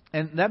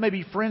 And that may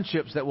be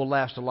friendships that will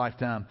last a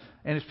lifetime.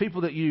 And it's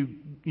people that you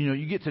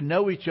get to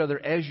know each other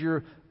as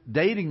you're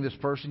dating this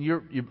person.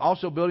 You're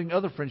also building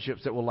other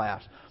friendships that will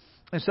last.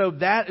 And so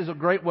that is a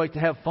great way to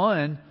have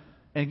fun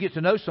and get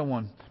to know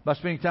someone by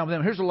spending time with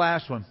them. Here's the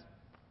last one.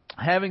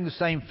 Having the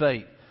same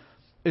faith.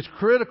 It's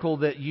critical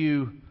that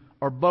you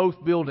are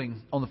both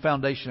building on the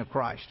foundation of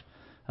Christ.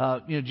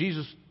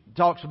 Jesus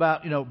talks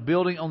about,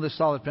 building on this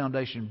solid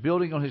foundation,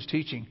 building on His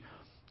teaching.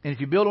 And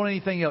if you build on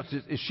anything else,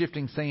 it's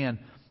shifting sand.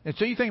 And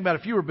so you think about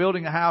if you were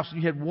building a house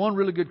and you had one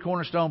really good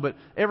cornerstone, but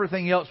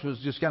everything else was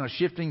just kind of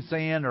shifting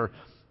sand or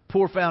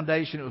poor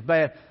foundation, it was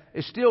bad,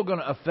 it's still going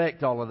to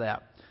affect all of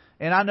that.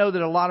 And I know that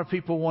a lot of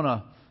people want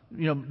to,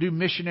 do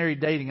missionary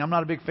dating. I'm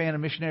not a big fan of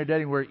missionary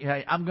dating where,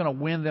 hey, I'm going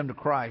to win them to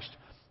Christ.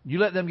 You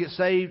let them get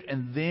saved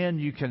and then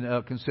you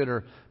can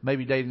consider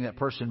maybe dating that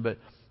person. But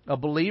a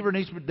believer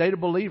needs to date a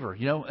believer,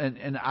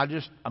 and I'm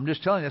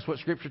just telling you, that's what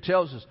Scripture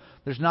tells us.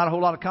 There's not a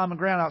whole lot of common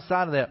ground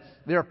outside of that.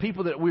 There are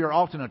people that we are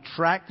often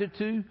attracted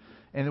to,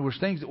 and there was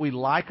things that we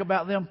like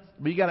about them.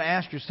 But you got to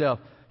ask yourself,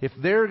 if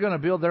they're going to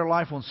build their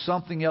life on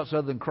something else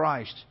other than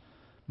Christ,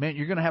 man,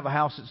 you're going to have a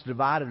house that's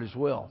divided as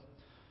well.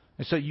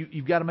 And so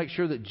you've got to make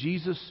sure that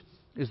Jesus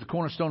is the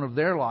cornerstone of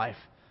their life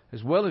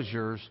as well as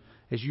yours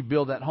as you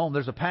build that home.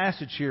 There's a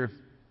passage here.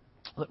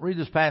 Read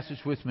this passage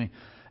with me.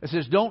 It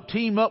says, don't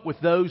team up with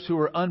those who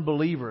are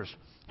unbelievers.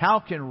 How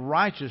can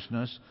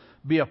righteousness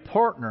be a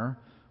partner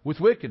with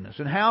wickedness?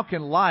 And how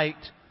can light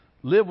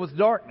live with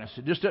darkness?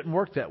 It just doesn't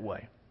work that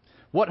way.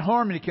 What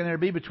harmony can there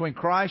be between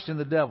Christ and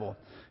the devil?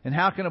 And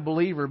how can a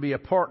believer be a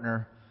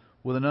partner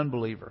with an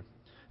unbeliever?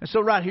 And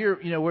so right here,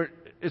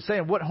 it's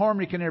saying, what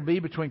harmony can there be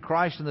between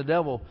Christ and the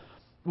devil?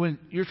 When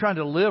you're trying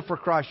to live for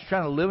Christ, you're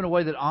trying to live in a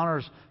way that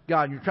honors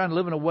God, and you're trying to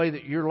live in a way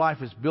that your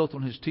life is built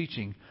on His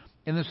teaching.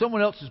 And then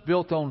someone else is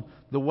built on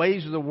the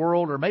ways of the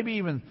world, or maybe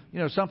even,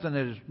 something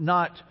that is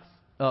not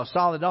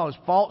solid at all. It's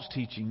false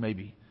teaching,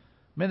 maybe.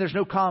 Man, there's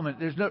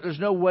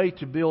no way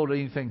to build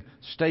anything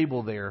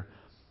stable there.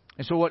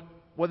 And so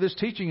what this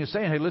teaching is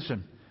saying, hey,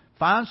 listen,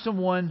 find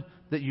someone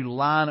that you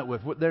line it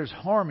with. There's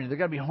harmony. There's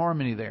got to be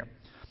harmony there.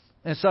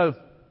 And so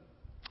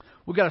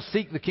we've got to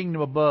seek the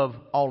kingdom above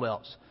all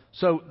else.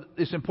 So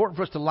it's important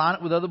for us to line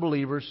it with other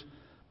believers,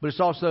 but it's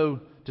also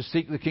to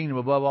seek the kingdom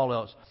above all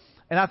else.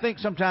 And I think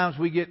sometimes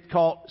we get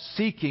caught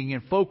seeking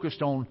and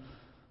focused on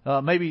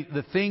maybe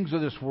the things of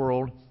this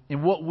world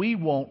and what we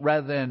want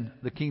rather than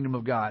the kingdom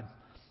of God.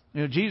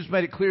 Jesus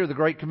made it clear, the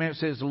Great Commandment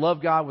says to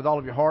love God with all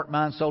of your heart,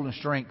 mind, soul, and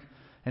strength,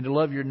 and to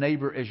love your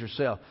neighbor as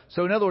yourself.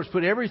 So in other words,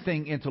 put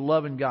everything into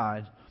loving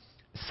God,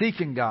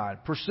 seeking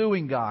God,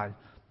 pursuing God,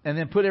 and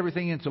then put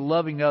everything into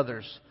loving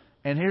others.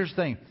 And here's the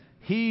thing,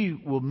 He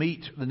will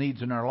meet the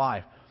needs in our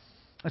life.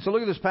 And so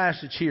look at this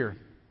passage here.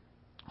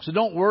 So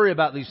don't worry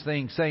about these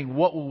things, saying,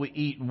 what will we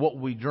eat and what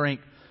will we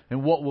drink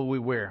and what will we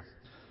wear?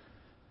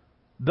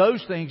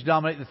 Those things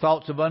dominate the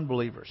thoughts of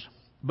unbelievers.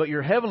 But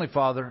your Heavenly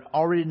Father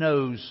already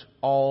knows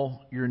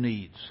all your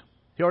needs.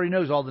 He already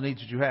knows all the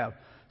needs that you have.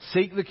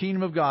 Seek the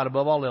kingdom of God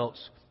above all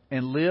else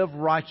and live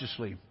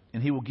righteously,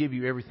 and He will give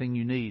you everything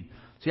you need.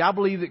 See, I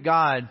believe that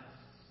God,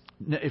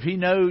 if He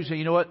knows,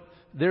 you know what,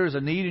 there is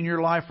a need in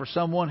your life for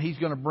someone, He's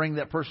going to bring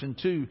that person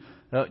to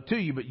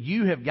you. But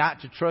you have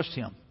got to trust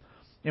Him.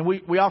 And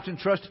we often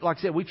trust, like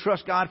I said, we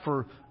trust God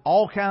for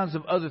all kinds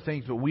of other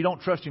things, but we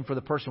don't trust Him for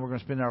the person we're going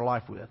to spend our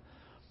life with,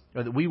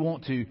 or that we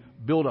want to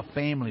build a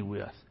family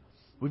with.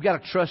 We've got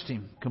to trust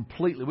Him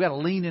completely. We've got to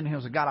lean in Him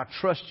and say, God, I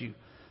trust You.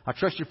 I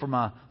trust You for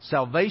my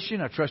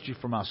salvation. I trust You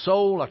for my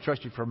soul. I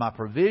trust You for my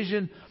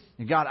provision.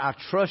 And God, I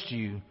trust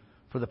You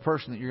for the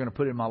person that You're going to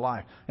put in my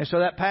life. And so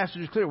that passage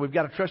is clear. We've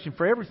got to trust Him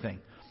for everything.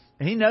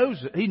 And He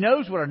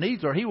knows what our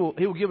needs are. He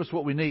will give us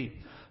what we need.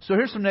 So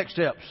here's some next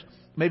steps.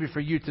 Maybe for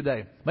you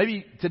today.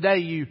 Maybe today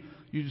you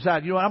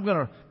decide, I'm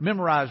going to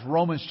memorize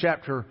Romans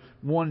chapter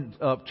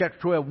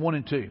 12, 1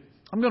 and 2.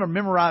 I'm going to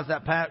memorize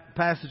that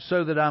passage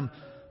so that I'm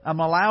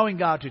allowing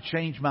God to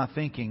change my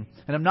thinking.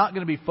 And I'm not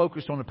going to be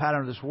focused on the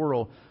pattern of this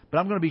world, but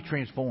I'm going to be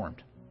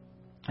transformed.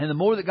 And the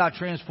more that God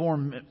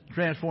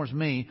transforms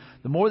me,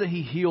 the more that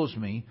He heals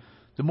me,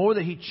 the more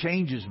that He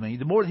changes me,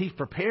 the more that He's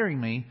preparing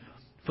me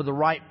for the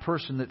right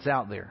person that's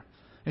out there.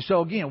 And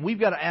so again, we've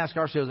got to ask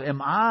ourselves,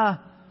 am I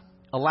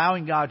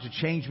allowing God to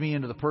change me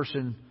into the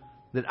person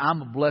that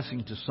I'm a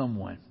blessing to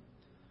someone?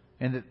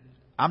 And that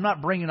I'm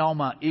not bringing all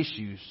my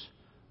issues,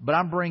 but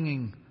I'm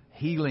bringing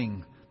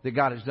healing that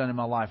God has done in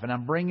my life. And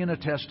I'm bringing a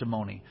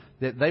testimony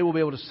that they will be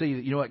able to see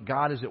that, you know what,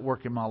 God is at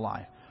work in my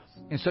life.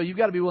 And so you've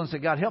got to be willing to say,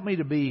 God, help me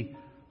to be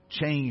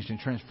changed and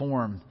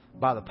transformed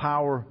by the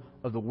power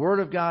of the Word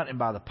of God and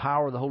by the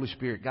power of the Holy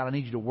Spirit. God, I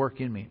need you to work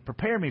in me.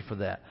 Prepare me for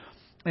that.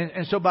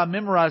 And so by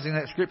memorizing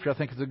that scripture, I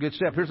think it's a good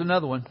step. Here's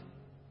another one.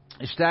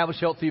 Establish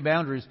healthy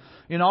boundaries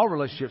in all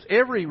relationships.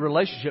 Every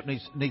relationship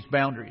needs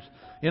boundaries.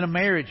 In a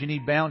marriage, you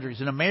need boundaries.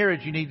 In a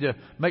marriage, you need to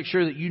make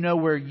sure that you know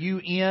where you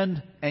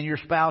end and your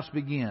spouse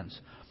begins.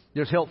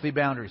 There's healthy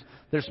boundaries.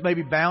 There's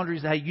maybe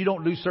boundaries that, hey, you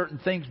don't do certain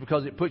things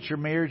because it puts your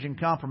marriage in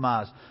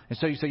compromise. And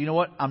so you say, you know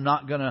what, I'm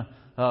not going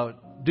to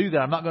do that.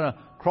 I'm not going to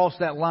cross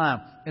that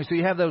line. And so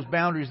you have those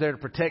boundaries there to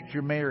protect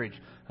your marriage,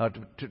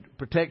 to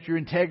protect your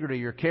integrity,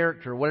 your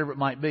character, whatever it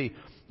might be.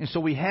 And so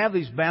we have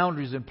these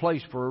boundaries in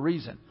place for a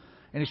reason.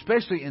 And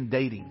especially in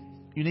dating,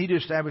 you need to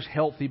establish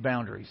healthy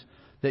boundaries.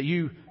 That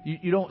you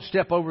don't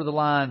step over the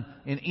line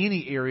in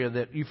any area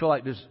that you feel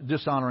like is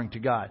dishonoring to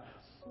God.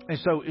 And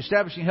so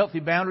establishing healthy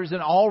boundaries in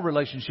all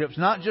relationships,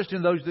 not just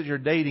in those that you're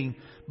dating,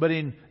 but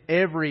in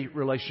every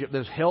relationship.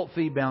 There's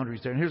healthy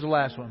boundaries there. And here's the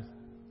last one.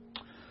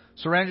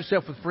 Surround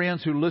yourself with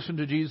friends who listen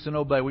to Jesus and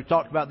obey. We've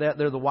talked about that.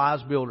 They're the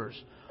wise builders.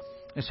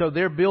 And so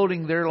they're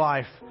building their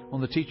life on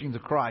the teachings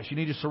of Christ. You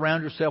need to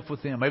surround yourself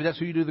with them. Maybe that's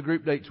who you do the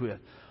group dates with.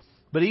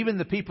 But even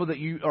the people that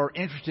you are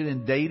interested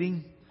in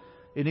dating,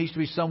 it needs to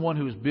be someone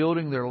who is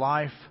building their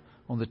life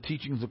on the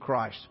teachings of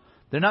Christ.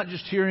 They're not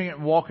just hearing it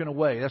and walking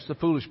away. That's the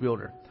foolish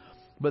builder.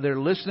 But they're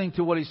listening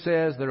to what he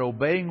says. They're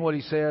obeying what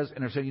he says.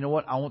 And they're saying, you know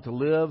what? I want to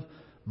live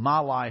my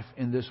life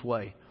in this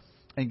way.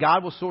 And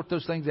God will sort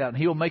those things out. And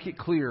He will make it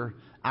clear.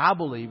 I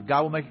believe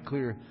God will make it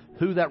clear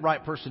who that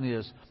right person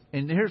is.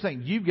 And here's the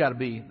thing. You've got to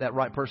be that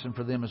right person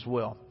for them as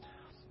well.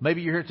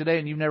 Maybe you're here today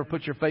and you've never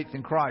put your faith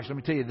in Christ. Let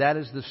me tell you, that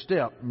is the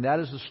step. And that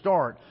is the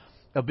start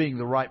of being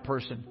the right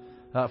person.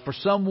 For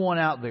someone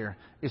out there,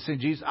 it's saying,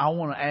 Jesus, I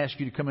want to ask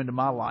you to come into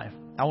my life.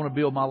 I want to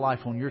build my life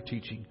on your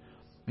teaching.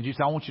 And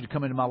Jesus, I want you to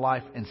come into my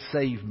life and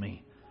save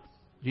me.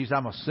 Jesus,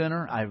 I'm a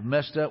sinner. I've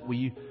messed up. Will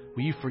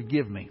you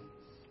forgive me?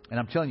 And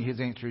I'm telling you, His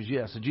answer is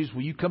yes. So Jesus,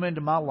 will you come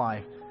into my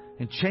life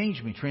and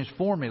change me,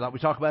 transform me, like we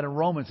talk about in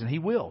Romans? And He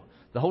will.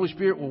 The Holy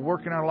Spirit will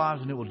work in our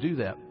lives, and it will do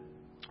that.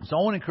 So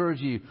I want to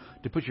encourage you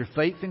to put your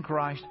faith in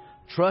Christ.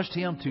 Trust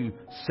Him to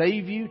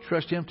save you.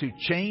 Trust Him to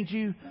change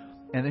you.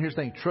 And then here's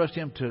the thing. Trust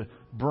Him to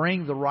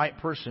bring the right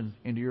person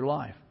into your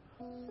life.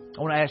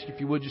 I want to ask you, if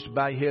you would, just to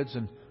bow your heads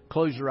and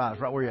close your eyes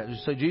right where you're at.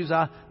 Just say, Jesus,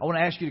 I want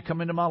to ask you to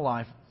come into my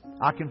life.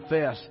 I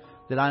confess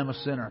that I am a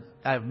sinner.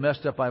 I have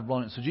messed up. I have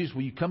blown it. So Jesus,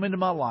 will you come into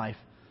my life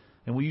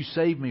and will you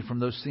save me from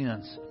those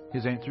sins?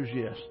 His answer is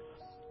yes.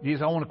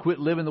 Jesus, I want to quit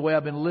living the way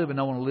I've been living.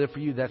 I want to live for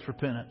you. That's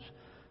repentance.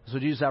 So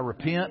Jesus, I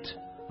repent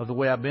of the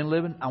way I've been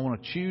living. I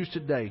want to choose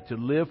today to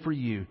live for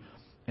you.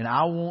 And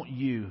I want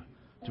you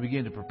to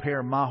begin to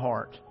prepare my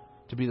heart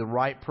to be the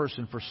right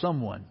person for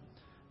someone.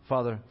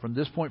 Father, from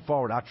this point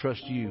forward, I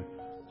trust you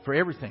for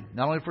everything.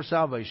 Not only for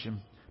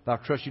salvation, but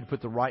I trust you to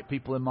put the right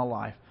people in my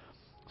life.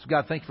 So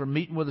God, thank you for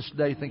meeting with us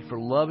today. Thank you for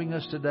loving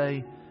us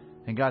today.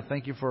 And God,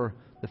 thank you for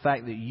the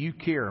fact that you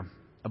care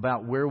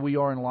about where we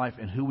are in life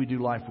and who we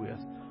do life with.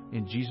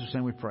 In Jesus'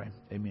 name we pray.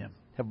 Amen.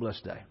 Have a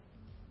blessed day.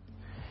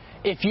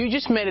 If you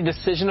just made a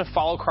decision to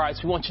follow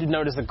Christ, we want you to know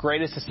it is the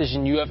greatest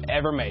decision you have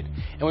ever made.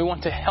 And we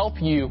want to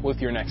help you with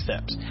your next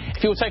steps.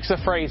 If you will text the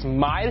phrase,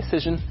 my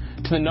decision,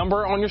 to the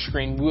number on your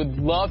screen, we would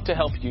love to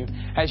help you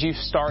as you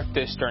start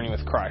this journey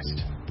with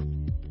Christ.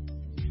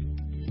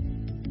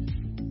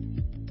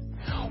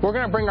 We're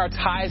going to bring our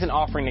tithes and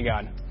offering to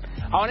God.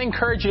 I want to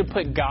encourage you to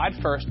put God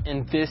first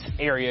in this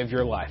area of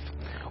your life.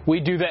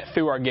 We do that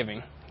through our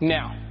giving.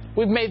 Now,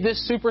 we've made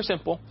this super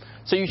simple,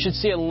 so you should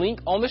see a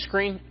link on the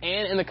screen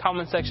and in the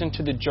comment section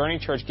to the Journey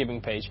Church giving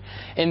page.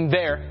 And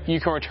there, you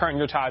can return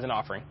your tithes and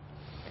offering.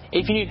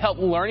 If you need help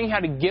learning how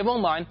to give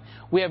online,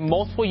 we have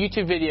multiple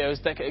YouTube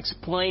videos that can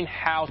explain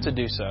how to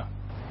do so.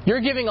 Your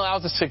giving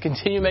allows us to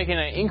continue making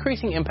an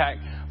increasing impact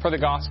for the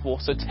gospel,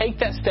 so take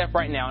that step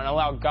right now and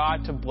allow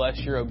God to bless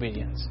your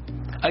obedience.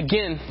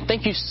 Again,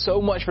 thank you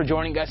so much for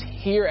joining us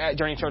here at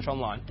Journey Church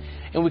Online,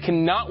 and we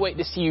cannot wait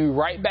to see you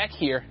right back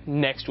here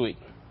next week.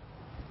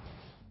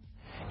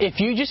 If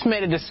you just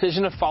made a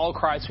decision to follow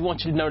Christ, we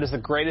want you to know it is the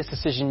greatest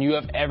decision you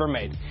have ever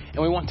made.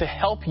 And we want to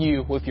help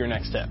you with your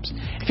next steps.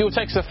 If you will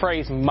text the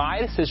phrase, my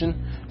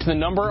decision, to the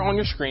number on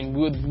your screen,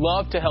 we would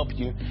love to help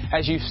you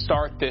as you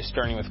start this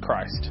journey with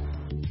Christ.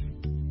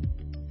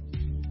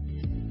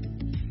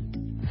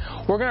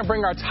 We're going to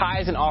bring our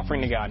tithes and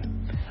offering to God.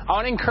 I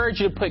want to encourage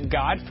you to put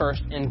God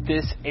first in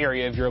this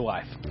area of your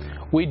life.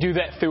 We do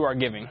that through our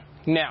giving.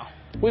 Now,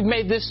 we've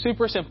made this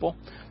super simple,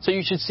 so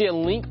you should see a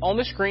link on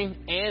the screen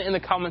and in the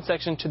comment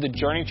section to the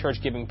Journey Church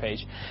giving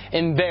page.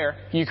 And there,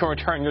 you can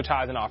return your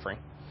tithes and offering.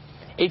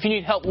 If you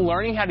need help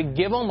learning how to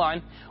give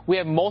online, we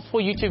have multiple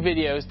YouTube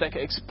videos that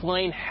can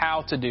explain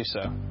how to do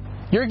so.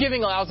 Your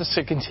giving allows us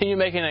to continue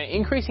making an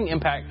increasing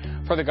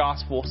impact for the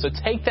gospel, so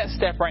take that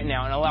step right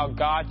now and allow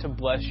God to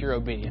bless your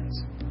obedience.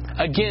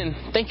 Again,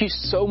 thank you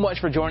so much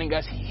for joining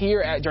us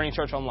here at Journey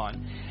Church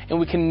Online, and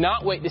we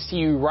cannot wait to see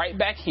you right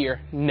back here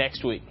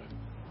next week.